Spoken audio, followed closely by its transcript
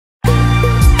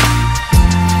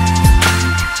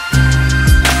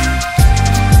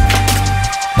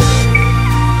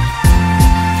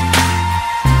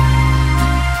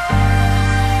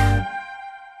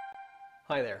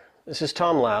Hi there, this is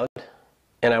Tom Loud,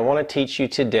 and I want to teach you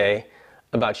today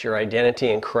about your identity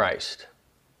in Christ.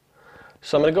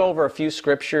 So I'm going to go over a few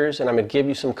scriptures, and I'm going to give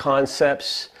you some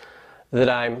concepts that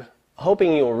I'm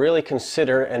hoping you will really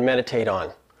consider and meditate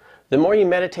on. The more you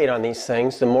meditate on these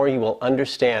things, the more you will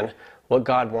understand what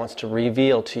God wants to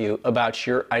reveal to you about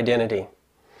your identity.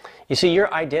 You see,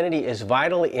 your identity is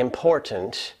vitally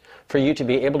important for you to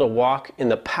be able to walk in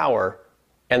the power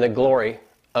and the glory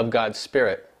of God's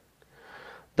Spirit.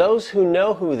 Those who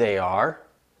know who they are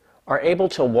able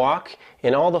to walk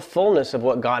in all the fullness of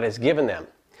what God has given them.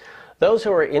 Those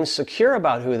who are insecure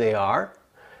about who they are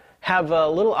have a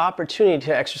little opportunity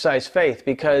to exercise faith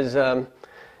because,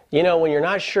 when you're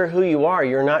not sure who you are,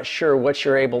 you're not sure what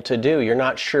you're able to do. You're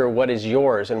not sure what is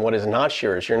yours and what is not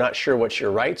yours. You're not sure what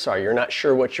your rights are. You're not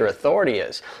sure what your authority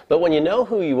is. But when you know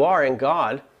who you are in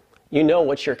God, you know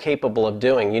what you're capable of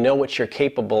doing. You know what you're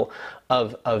capable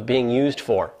of being used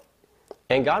for.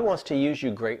 And God wants to use you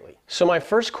greatly. So my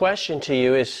first question to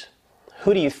you is,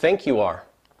 who do you think you are?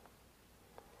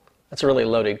 That's a really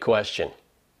loaded question.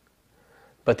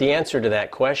 But the answer to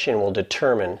that question will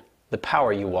determine the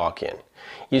power you walk in.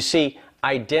 You see,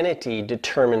 identity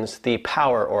determines the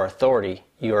power or authority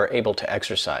you are able to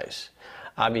exercise.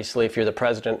 Obviously, if you're the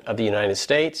President of the United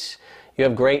States, you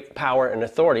have great power and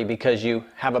authority because you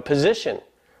have a position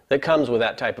that comes with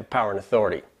that type of power and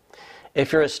authority.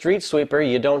 If you're a street sweeper,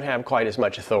 you don't have quite as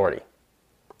much authority.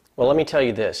 Well, let me tell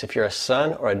you this. If you're a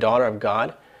son or a daughter of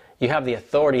God, you have the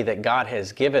authority that God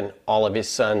has given all of His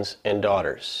sons and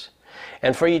daughters.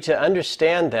 And for you to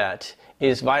understand that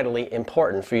is vitally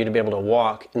important for you to be able to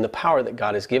walk in the power that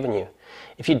God has given you.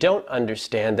 If you don't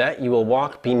understand that, you will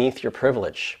walk beneath your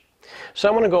privilege. So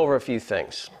I want to go over a few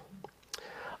things.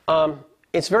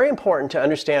 It's very important to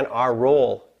understand our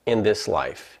role in this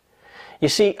life. You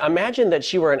see, imagine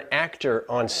that you were an actor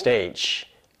on stage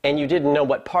and you didn't know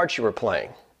what part you were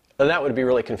playing. Well, that would be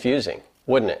really confusing,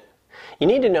 wouldn't it? You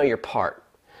need to know your part.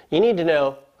 You need to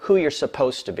know who you're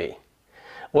supposed to be.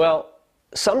 Well,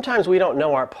 sometimes we don't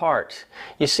know our part.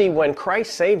 You see, when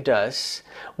Christ saved us,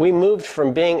 we moved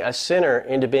from being a sinner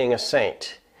into being a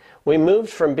saint. We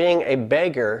moved from being a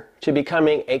beggar to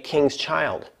becoming a king's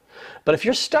child. But if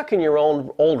you're stuck in your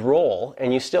own old role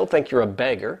and you still think you're a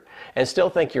beggar and still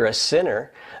think you're a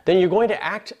sinner, then you're going to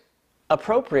act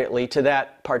appropriately to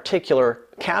that particular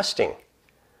casting.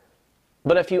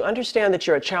 But if you understand that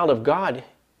you're a child of God,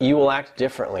 you will act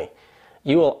differently.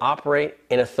 You will operate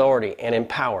in authority and in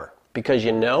power because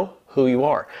you know who you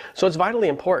are. So it's vitally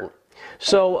important.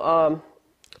 So I'm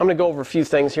going to go over a few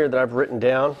things here that I've written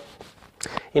down.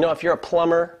 You know, if you're a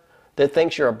plumber that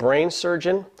thinks you're a brain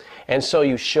surgeon, and so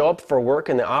you show up for work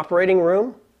in the operating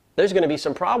room, there's going to be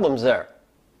some problems there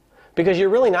because you're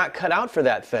really not cut out for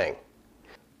that thing.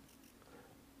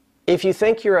 If you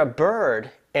think you're a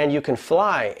bird and you can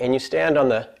fly and you stand on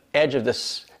the edge of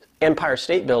this Empire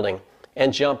State Building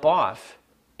and jump off,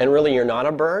 and really you're not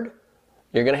a bird,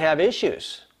 you're going to have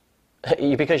issues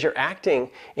because you're acting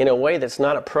in a way that's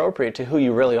not appropriate to who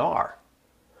you really are.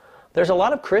 There's a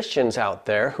lot of Christians out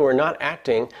there who are not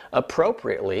acting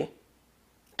appropriately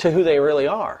to who they really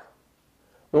are.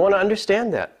 We want to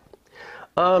understand that.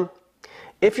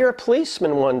 If you're a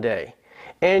policeman one day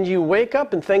and you wake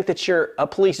up and think that you're a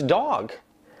police dog,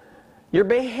 your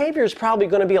behavior is probably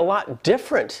going to be a lot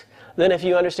different than if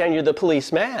you understand you're the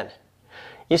policeman.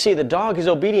 You see, the dog is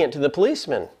obedient to the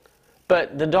policeman,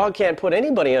 but the dog can't put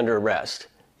anybody under arrest.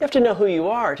 You have to know who you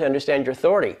are to understand your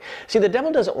authority. See, the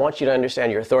devil doesn't want you to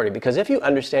understand your authority because if you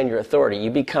understand your authority,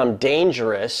 you become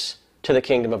dangerous to the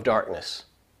kingdom of darkness.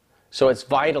 So it's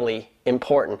vitally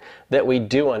important that we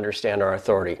do understand our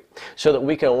authority so that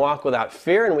we can walk without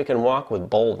fear and we can walk with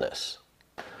boldness.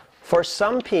 For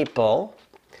some people,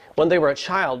 when they were a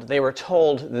child, they were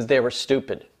told that they were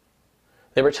stupid.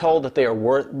 They were told that they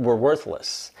were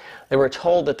worthless. They were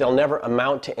told that they'll never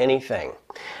amount to anything.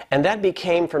 And that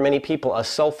became for many people a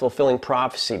self-fulfilling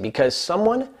prophecy because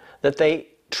someone that they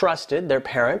trusted, their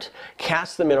parent,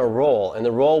 cast them in a role. And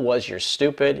the role was, you're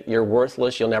stupid, you're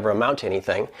worthless, you'll never amount to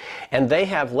anything. And they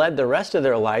have led the rest of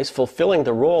their lives fulfilling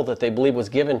the role that they believe was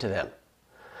given to them.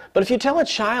 But if you tell a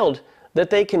child that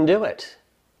they can do it,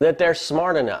 that they're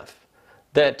smart enough,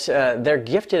 that they're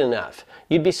gifted enough,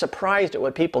 you'd be surprised at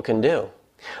what people can do.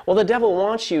 Well, the devil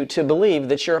wants you to believe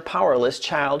that you're a powerless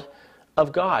child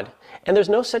of God. And there's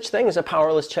no such thing as a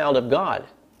powerless child of God.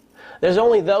 There's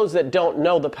only those that don't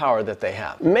know the power that they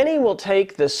have. Many will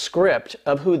take the script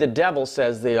of who the devil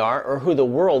says they are or who the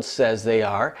world says they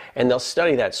are, and they'll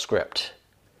study that script.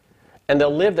 And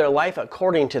they'll live their life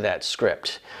according to that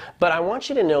script. But I want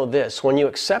you to know this: when you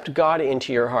accept God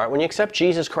into your heart, when you accept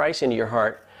Jesus Christ into your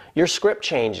heart, Your script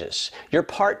changes. Your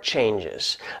part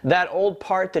changes. That old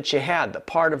part that you had, the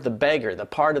part of the beggar, the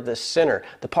part of the sinner,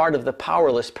 the part of the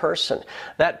powerless person,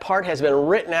 that part has been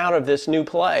written out of this new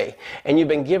play, and you've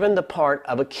been given the part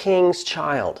of a king's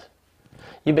child.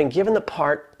 You've been given the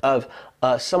part of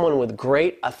someone with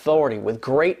great authority, with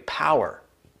great power.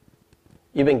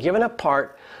 You've been given a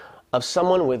part of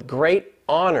someone with great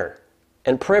honor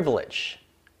and privilege.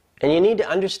 And you need to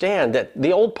understand that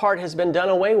the old part has been done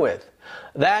away with.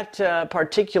 That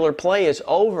particular play is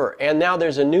over, and now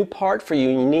there's a new part for you.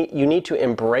 You need to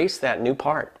embrace that new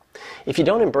part. If you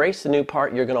don't embrace the new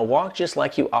part, you're going to walk just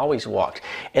like you always walked.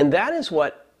 And that is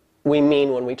what we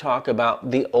mean when we talk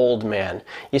about the old man.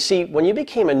 You see, when you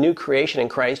became a new creation in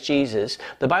Christ Jesus,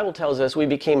 the Bible tells us we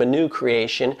became a new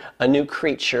creation, a new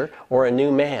creature, or a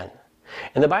new man.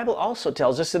 And the Bible also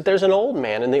tells us that there's an old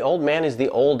man, and the old man is the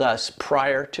old us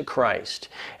prior to Christ.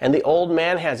 And the old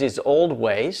man has his old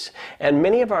ways, and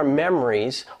many of our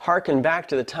memories harken back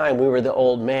to the time we were the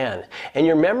old man. And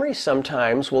your memories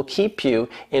sometimes will keep you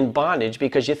in bondage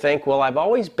because you think, well, I've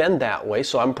always been that way,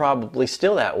 so I'm probably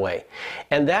still that way.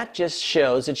 And that just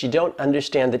shows that you don't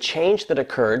understand the change that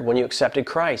occurred when you accepted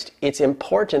Christ. It's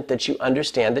important that you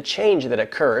understand the change that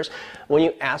occurs when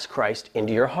you ask Christ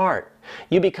into your heart.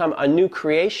 You become a new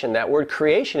creation. That word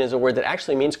creation is a word that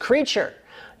actually means creature.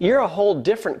 You're a whole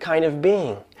different kind of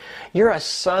being. You're a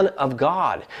son of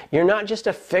God. You're not just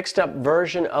a fixed up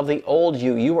version of the old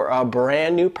you. You are a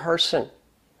brand new person.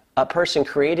 A person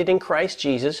created in Christ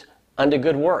Jesus unto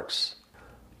good works.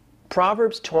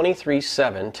 Proverbs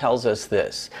 23:7 tells us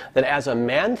this, that as a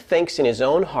man thinks in his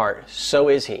own heart, so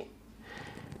is he.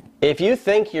 If you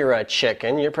think you're a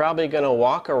chicken, you're probably going to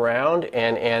walk around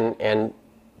and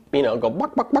go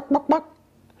buck, buck, buck, buck, buck,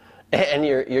 and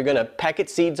you're going to peck at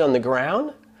seeds on the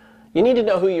ground. You need to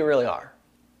know who you really are.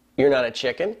 You're not a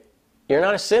chicken. You're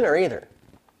not a sinner either.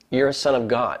 You're a son of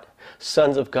God.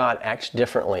 Sons of God act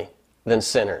differently than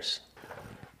sinners.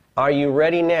 Are you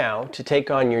ready now to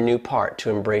take on your new part, to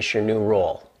embrace your new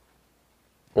role?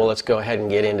 Well, let's go ahead and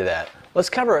get into that. Let's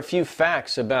cover a few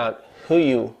facts about who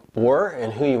you were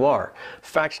and who you are.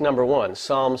 Fact number 1,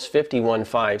 Psalms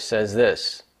 51:5 says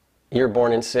this: you're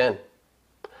born in sin.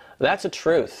 That's a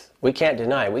truth we can't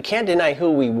deny. We can't deny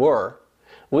who we were.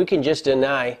 We can just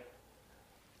deny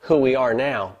who we are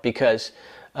now, because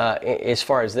as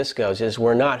far as this goes, is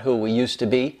we're not who we used to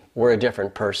be. We're a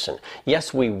different person.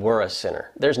 Yes, we were a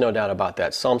sinner. There's no doubt about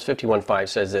that. Psalms 51:5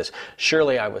 says this: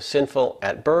 surely I was sinful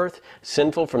at birth,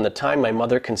 sinful from the time my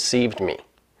mother conceived me.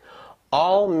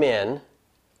 All men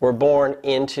were born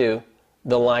into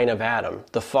the line of Adam,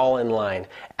 the fallen line.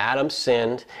 Adam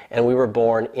sinned, and we were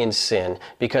born in sin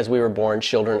because we were born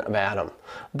children of Adam.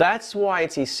 That's why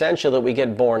it's essential that we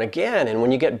get born again. And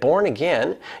when you get born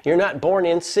again, you're not born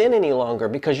in sin any longer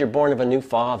because you're born of a new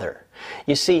father.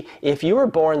 You see, if you were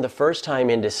born the first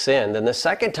time into sin, then the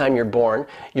second time you're born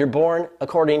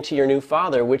according to your new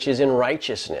father, which is in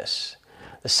righteousness.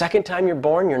 The second time you're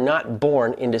born, you're not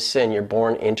born into sin, you're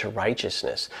born into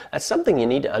righteousness. That's something you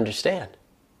need to understand.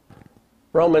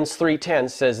 Romans 3:10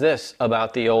 says this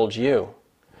about the old you: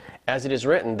 as it is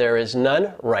written, there is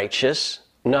none righteous,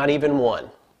 not even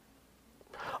one.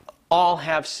 All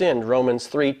have sinned. Romans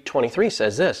 3:23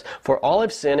 says this: for all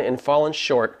have sinned and fallen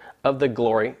short of the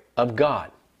glory of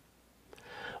God.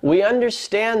 We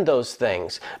understand those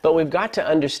things, but we've got to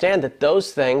understand that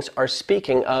those things are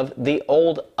speaking of the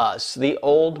old us, the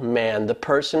old man, the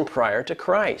person prior to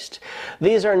Christ.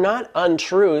 These are not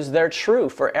untruths, they're true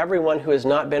for everyone who has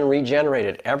not been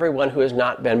regenerated, everyone who has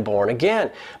not been born again.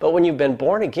 But when you've been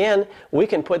born again, we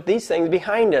can put these things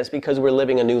behind us because we're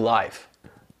living a new life.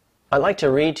 I'd like to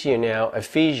read to you now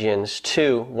Ephesians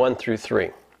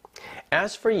 2:1-3.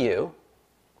 As for you,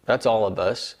 that's all of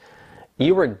us,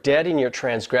 you were dead in your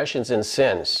transgressions and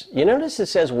sins. You notice it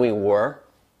says we were.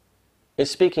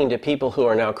 It's speaking to people who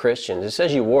are now Christians. It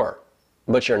says you were,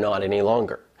 but you're not any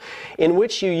longer. In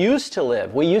which you used to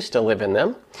live. We used to live in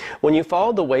them. When you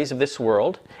followed the ways of this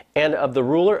world and of the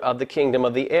ruler of the kingdom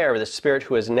of the air, the spirit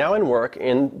who is now in work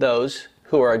in those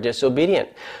who are disobedient.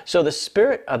 So the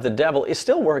spirit of the devil is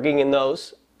still working in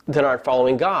those that aren't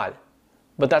following God.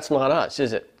 But that's not us,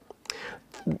 is it?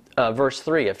 Verse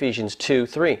 3, Ephesians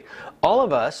 2:3. All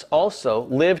of us also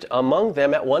lived among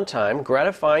them at one time,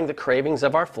 gratifying the cravings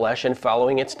of our flesh and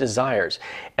following its desires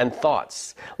and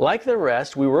thoughts. Like the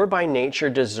rest, we were by nature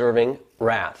deserving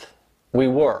wrath. We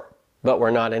were, but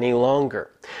we're not any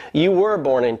longer. You were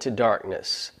born into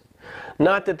darkness.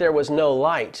 Not that there was no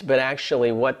light, but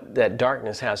actually what that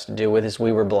darkness has to do with is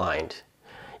we were blind.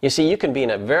 You see, you can be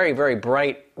in a very, very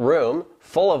bright room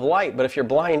full of light, but if you're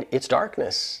blind, it's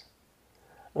darkness.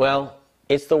 Well,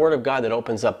 It's the Word of God that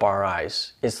opens up our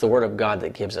eyes. It's the Word of God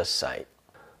that gives us sight.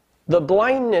 The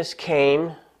blindness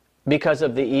came because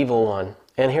of the evil one.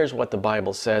 And here's what the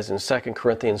Bible says in 2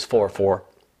 Corinthians 4:4.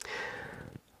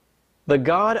 The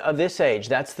god of this age,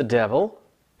 that's the devil,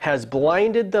 has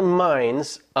blinded the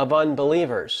minds of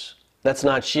unbelievers. That's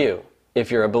not you,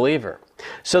 if you're a believer.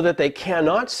 So that they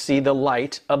cannot see the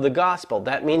light of the gospel.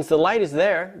 That means the light is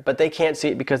there, but they can't see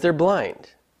it because they're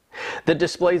blind. That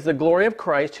displays the glory of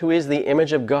Christ, who is the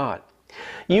image of God.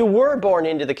 You were born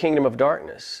into the kingdom of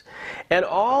darkness. And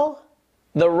all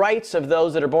the rights of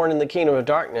those that are born in the kingdom of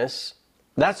darkness,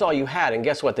 that's all you had. And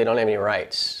guess what? They don't have any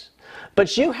rights.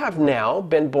 But you have now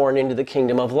been born into the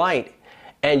kingdom of light.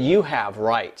 And you have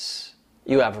rights.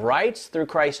 You have rights through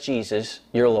Christ Jesus,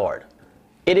 your Lord.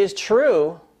 It is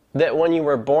true that when you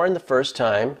were born the first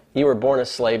time, you were born a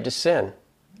slave to sin.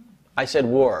 I said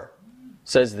were.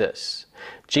 Says this.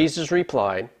 Jesus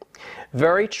replied,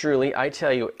 very truly, I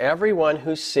tell you, everyone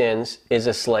who sins is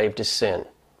a slave to sin.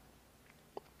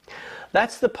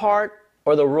 That's the part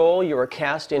or the role you were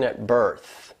cast in at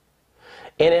birth.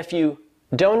 And if you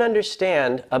don't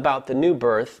understand about the new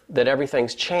birth, that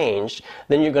everything's changed,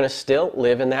 then you're going to still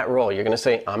live in that role. You're going to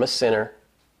say, I'm a sinner.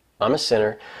 I'm a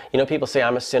sinner. You know, people say,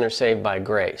 I'm a sinner saved by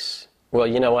grace. Well,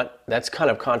 you know what? That's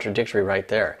kind of contradictory right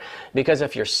there. Because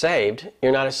if you're saved,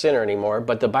 you're not a sinner anymore,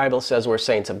 but the Bible says we're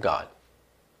saints of God.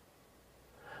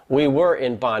 We were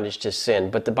in bondage to sin,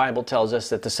 but the Bible tells us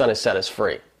that the Son has set us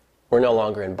free. We're no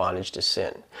longer in bondage to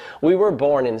sin. We were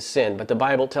born in sin, but the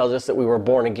Bible tells us that we were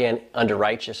born again unto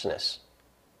righteousness.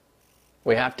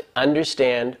 We have to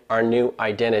understand our new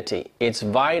identity. It's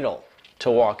vital to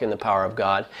walk in the power of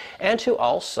God and to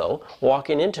also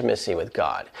walk in intimacy with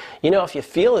God. You know, if you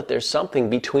feel that there's something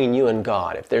between you and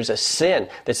God, if there's a sin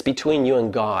that's between you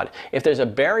and God, if there's a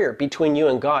barrier between you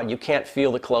and God, you can't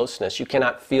feel the closeness. You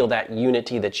cannot feel that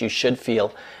unity that you should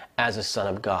feel as a son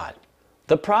of God.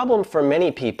 The problem for many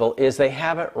people is they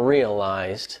haven't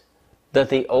realized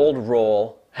that the old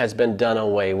role has been done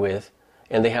away with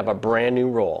and they have a brand new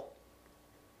role.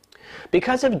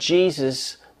 Because of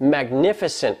Jesus'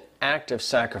 magnificent act of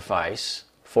sacrifice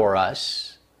for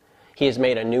us, He has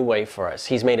made a new way for us.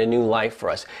 He's made a new life for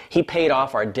us. He paid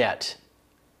off our debt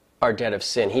of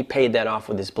sin. He paid that off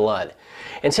with His blood.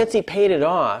 And since He paid it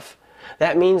off,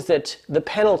 that means that the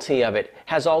penalty of it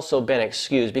has also been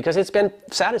excused because it's been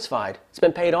satisfied. It's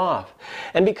been paid off.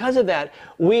 And because of that,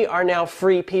 we are now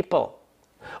free people.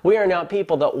 We are now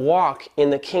people that walk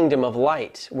in the kingdom of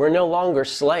light. We're no longer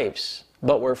slaves,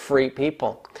 but we're free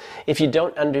people. If you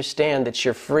don't understand that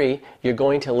you're free, you're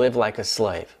going to live like a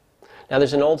slave. Now,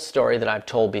 there's an old story that I've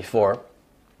told before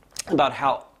about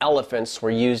how elephants were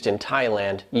used in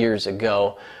Thailand years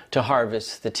ago to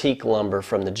harvest the teak lumber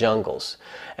from the jungles.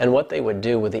 And what they would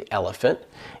do with the elephant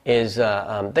is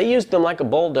they used them like a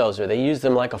bulldozer. They used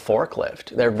them like a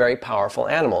forklift. They're very powerful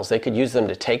animals. They could use them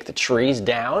to take the trees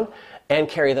down and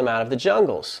carry them out of the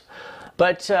jungles.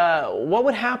 But what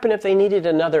would happen if they needed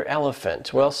another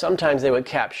elephant? Well, sometimes they would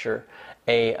capture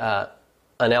an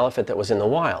elephant that was in the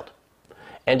wild.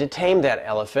 And to tame that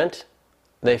elephant,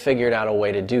 they figured out a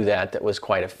way to do that was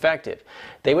quite effective.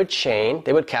 They would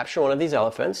capture one of these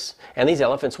elephants, and these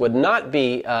elephants would not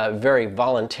be very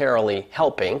voluntarily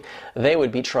helping. They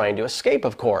would be trying to escape,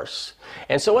 of course.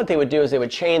 And so what they would do is they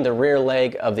would chain the rear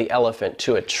leg of the elephant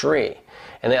to a tree.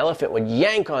 And the elephant would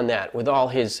yank on that with all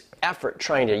his effort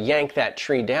trying to yank that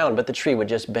tree down, but the tree would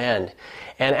just bend.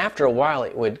 And after a while,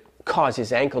 it would cause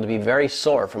his ankle to be very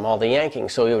sore from all the yanking.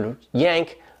 So he would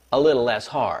yank a little less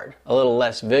hard, a little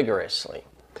less vigorously.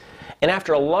 And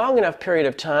after a long enough period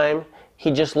of time,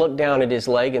 he'd just look down at his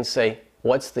leg and say,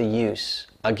 what's the use?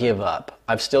 I'll give up.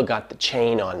 I've still got the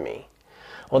chain on me.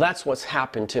 Well, that's what's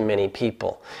happened to many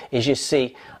people. Is you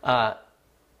see,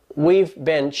 we've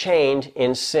been chained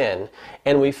in sin,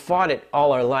 and we fought it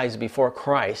all our lives before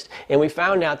Christ, and we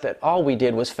found out that all we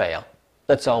did was fail.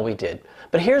 That's all we did.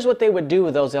 But here's what they would do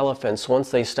with those elephants once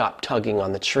they stopped tugging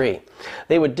on the tree.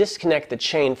 They would disconnect the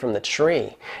chain from the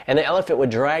tree, and the elephant would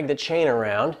drag the chain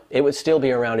around. It would still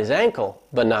be around his ankle,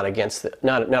 but not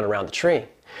around the tree.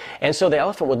 And so the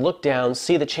elephant would look down,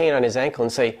 see the chain on his ankle,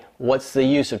 and say, what's the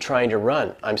use of trying to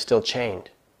run? I'm still chained.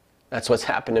 That's what's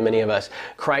happened to many of us.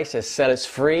 Christ has set us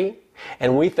free,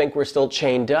 and we think we're still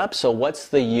chained up, so what's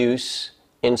the use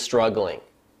in struggling?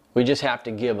 We just have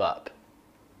to give up.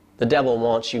 The devil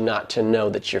wants you not to know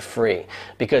that you're free,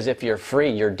 because if you're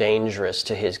free, you're dangerous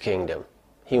to his kingdom.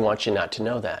 He wants you not to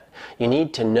know that. You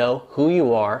need to know who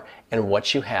you are and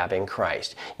what you have in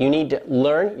Christ. You need to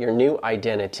learn your new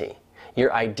identity.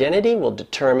 Your identity will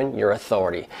determine your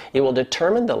authority. It will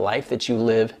determine the life that you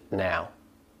live now.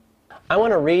 I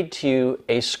want to read to you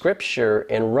a scripture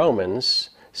in Romans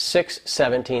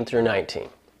 6:17 through 19.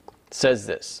 It says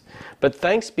this, "But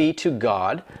thanks be to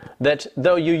God that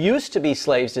though you used to be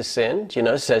slaves to sin," do you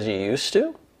know it says you used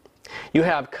to? "You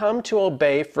have come to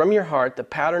obey from your heart the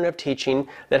pattern of teaching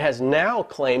that has now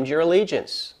claimed your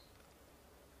allegiance."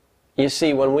 You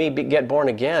see, when we get born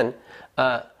again,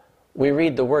 we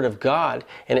read the Word of God,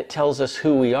 and it tells us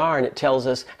who we are, and it tells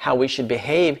us how we should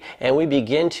behave, and we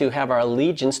begin to have our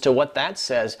allegiance to what that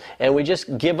says, and we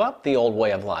just give up the old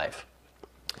way of life.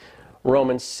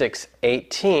 Romans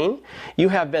 6:18, "You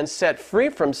have been set free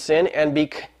from sin and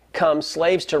become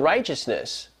slaves to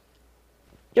righteousness."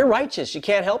 You're righteous. You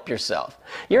can't help yourself.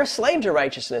 You're a slave to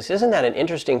righteousness. Isn't that an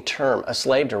interesting term, a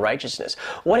slave to righteousness?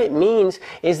 What it means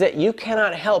is that you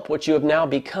cannot help what you have now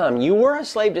become. You were a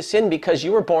slave to sin because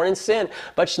you were born in sin,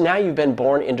 but now you've been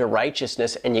born into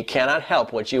righteousness, and you cannot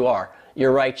help what you are.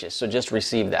 You're righteous, so just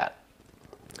receive that.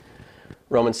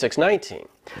 Romans 6:19,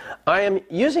 "I am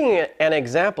using an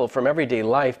example from everyday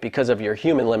life because of your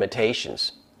human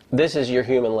limitations." This is your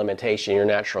human limitation, your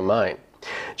natural mind.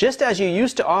 "Just as you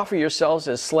used to offer yourselves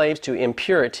as slaves to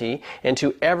impurity and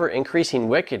to ever-increasing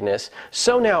wickedness,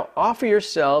 so now offer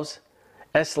yourselves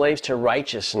as slaves to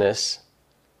righteousness,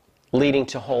 leading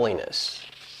to holiness."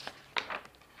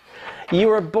 You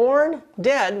were born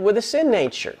dead with a sin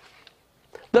nature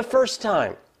the first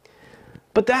time,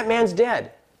 but that man's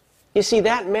dead. You see,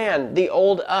 that man, the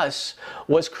old us,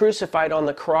 was crucified on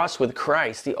the cross with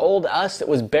Christ. The old us that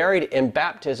was buried in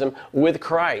baptism with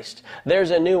Christ.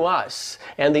 There's a new us,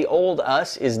 and the old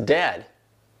us is dead.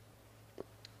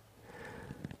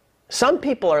 Some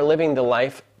people are living the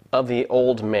life of the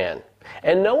old man,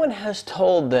 and no one has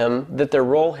told them that their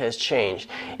role has changed.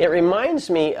 It reminds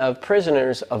me of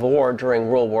prisoners of war during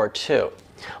World War II.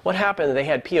 What happened? They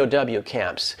had POW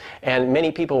camps, and many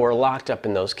people were locked up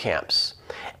in those camps.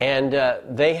 And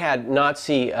they had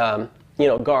Nazi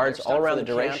guards all around the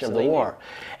duration of the war.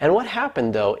 And what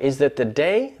happened, though, is that the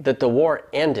day that the war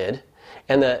ended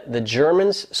and the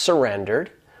Germans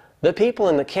surrendered, the people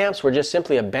in the camps were just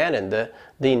simply abandoned.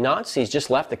 The Nazis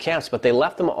just left the camps, but they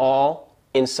left them all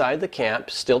inside the camp,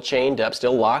 still chained up,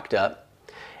 still locked up.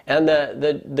 And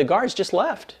the guards just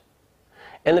left.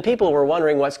 And the people were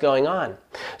wondering what's going on.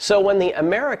 So when the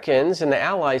Americans and the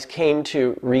Allies came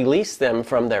to release them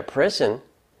from their prison,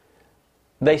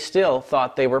 they still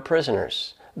thought they were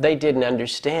prisoners. They didn't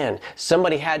understand.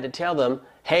 Somebody had to tell them,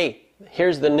 "Hey,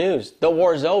 here's the news. The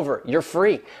war's over. You're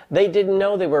free." They didn't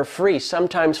know they were free.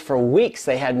 Sometimes for weeks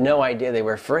they had no idea they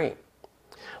were free.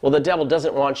 Well, the devil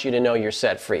doesn't want you to know you're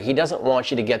set free. He doesn't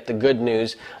want you to get the good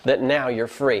news that now you're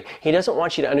free. He doesn't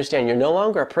want you to understand you're no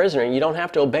longer a prisoner and you don't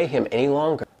have to obey him any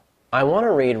longer. I want to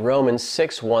read Romans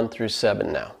 6:1 through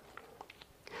 7 now.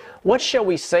 "What shall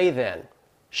we say then?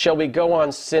 Shall we go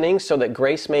on sinning so that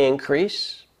grace may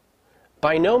increase?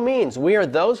 By no means. We are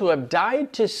those who have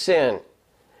died to sin.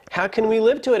 How can we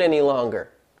live to it any longer?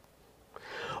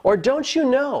 Or don't you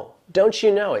know?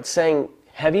 It's saying,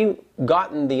 have you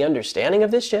gotten the understanding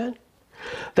of this yet?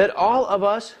 That all of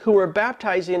us who were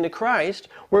baptized into Christ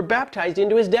were baptized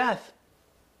into his death.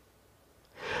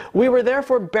 We were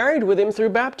therefore buried with him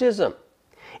through baptism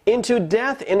into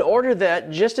death, in order that,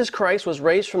 just as Christ was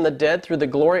raised from the dead through the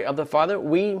glory of the Father,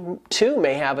 we too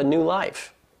may have a new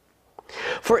life.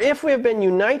 For if we have been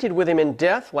united with him in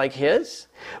death like his,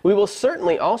 we will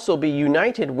certainly also be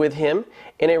united with him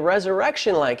in a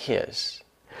resurrection like his.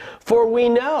 For we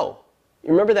know," you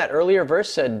remember that earlier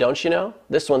verse said, "Don't you know?"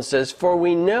 This one says, "For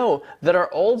we know that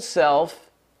our old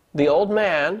self, the old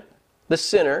man, the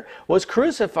sinner, was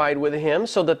crucified with him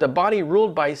so that the body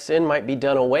ruled by sin might be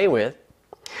done away with,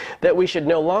 that we should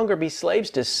no longer be slaves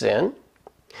to sin,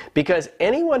 because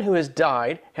anyone who has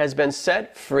died has been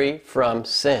set free from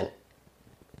sin."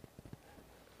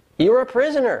 You're a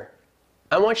prisoner.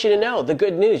 I want you to know the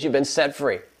good news. You've been set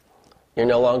free. You're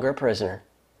no longer a prisoner.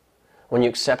 When you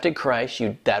accepted Christ,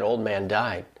 that old man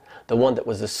died. The one that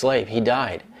was the slave, he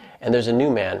died. And there's a new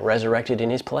man resurrected in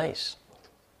his place.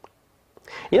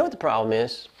 You know what the problem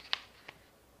is?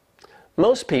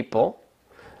 Most people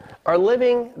are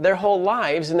living their whole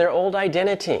lives in their old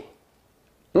identity.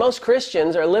 Most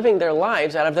Christians are living their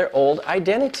lives out of their old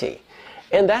identity.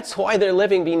 And that's why they're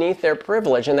living beneath their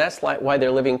privilege, and that's why they're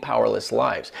living powerless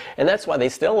lives. And that's why they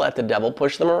still let the devil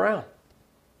push them around.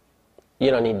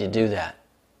 You don't need to do that.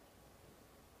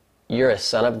 You're a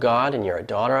son of God and you're a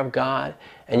daughter of God,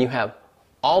 and you have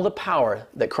all the power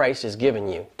that Christ has given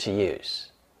you to use.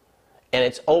 And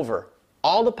it's over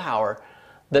all the power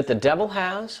that the devil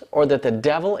has, or that the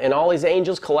devil and all his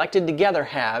angels collected together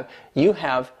have. You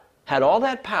have had all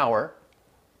that power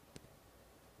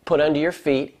put under your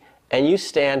feet, and you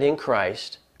stand in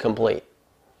Christ complete.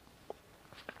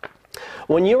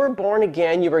 When you were born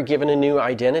again, you were given a new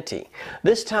identity.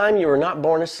 This time you were not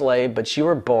born a slave, but you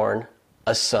were born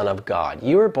a son of God.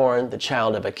 You were born the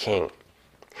child of a king.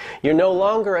 You're no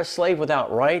longer a slave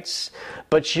without rights,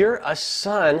 but you're a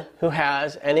son who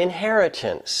has an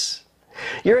inheritance.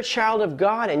 You're a child of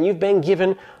God, and you've been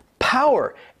given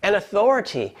power and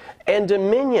authority and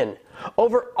dominion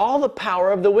over all the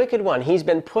power of the wicked one. He's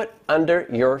been put under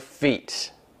your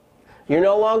feet. You're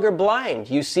no longer blind.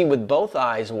 You see with both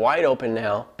eyes wide open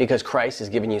now because Christ has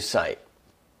given you sight.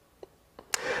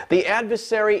 The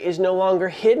adversary is no longer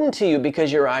hidden to you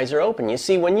because your eyes are open. You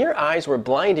see, when your eyes were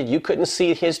blinded, you couldn't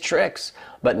see his tricks,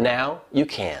 but now you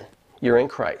can. You're in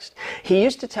Christ. He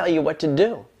used to tell you what to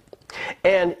do,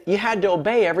 and you had to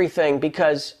obey everything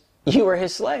because you were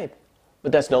his slave,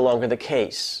 but that's no longer the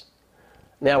case.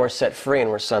 Now we're set free and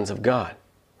we're sons of God.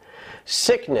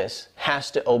 Sickness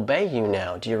has to obey you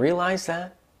now. Do you realize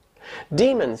that?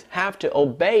 Demons have to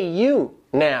obey you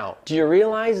now. Do you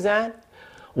realize that?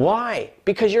 Why?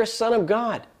 Because you're a son of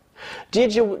God.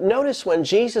 Did you notice when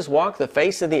Jesus walked the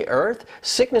face of the earth,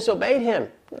 sickness obeyed him?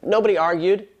 Nobody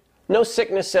argued. No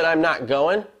sickness said, I'm not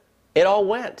going. It all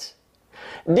went.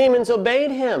 Demons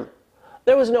obeyed him.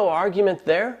 There was no argument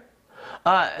there.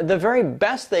 The very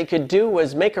best they could do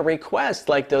was make a request,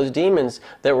 like those demons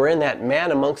that were in that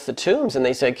man amongst the tombs, and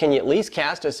they said, can you at least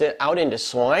cast us out into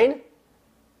swine?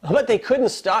 But they couldn't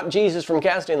stop Jesus from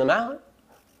casting them out.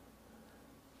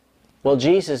 Well,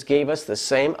 Jesus gave us the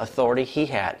same authority he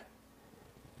had.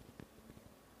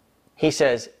 He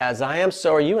says, as I am,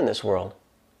 so are you in this world.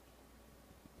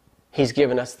 He's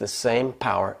given us the same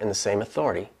power and the same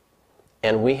authority.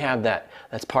 And we have that.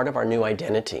 That's part of our new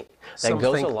identity. Some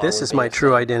think this is my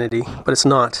true identity, but it's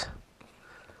not.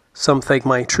 Some think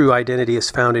my true identity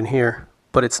is found in here,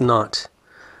 but it's not.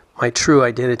 My true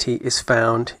identity is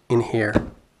found in here.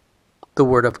 The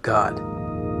Word of God.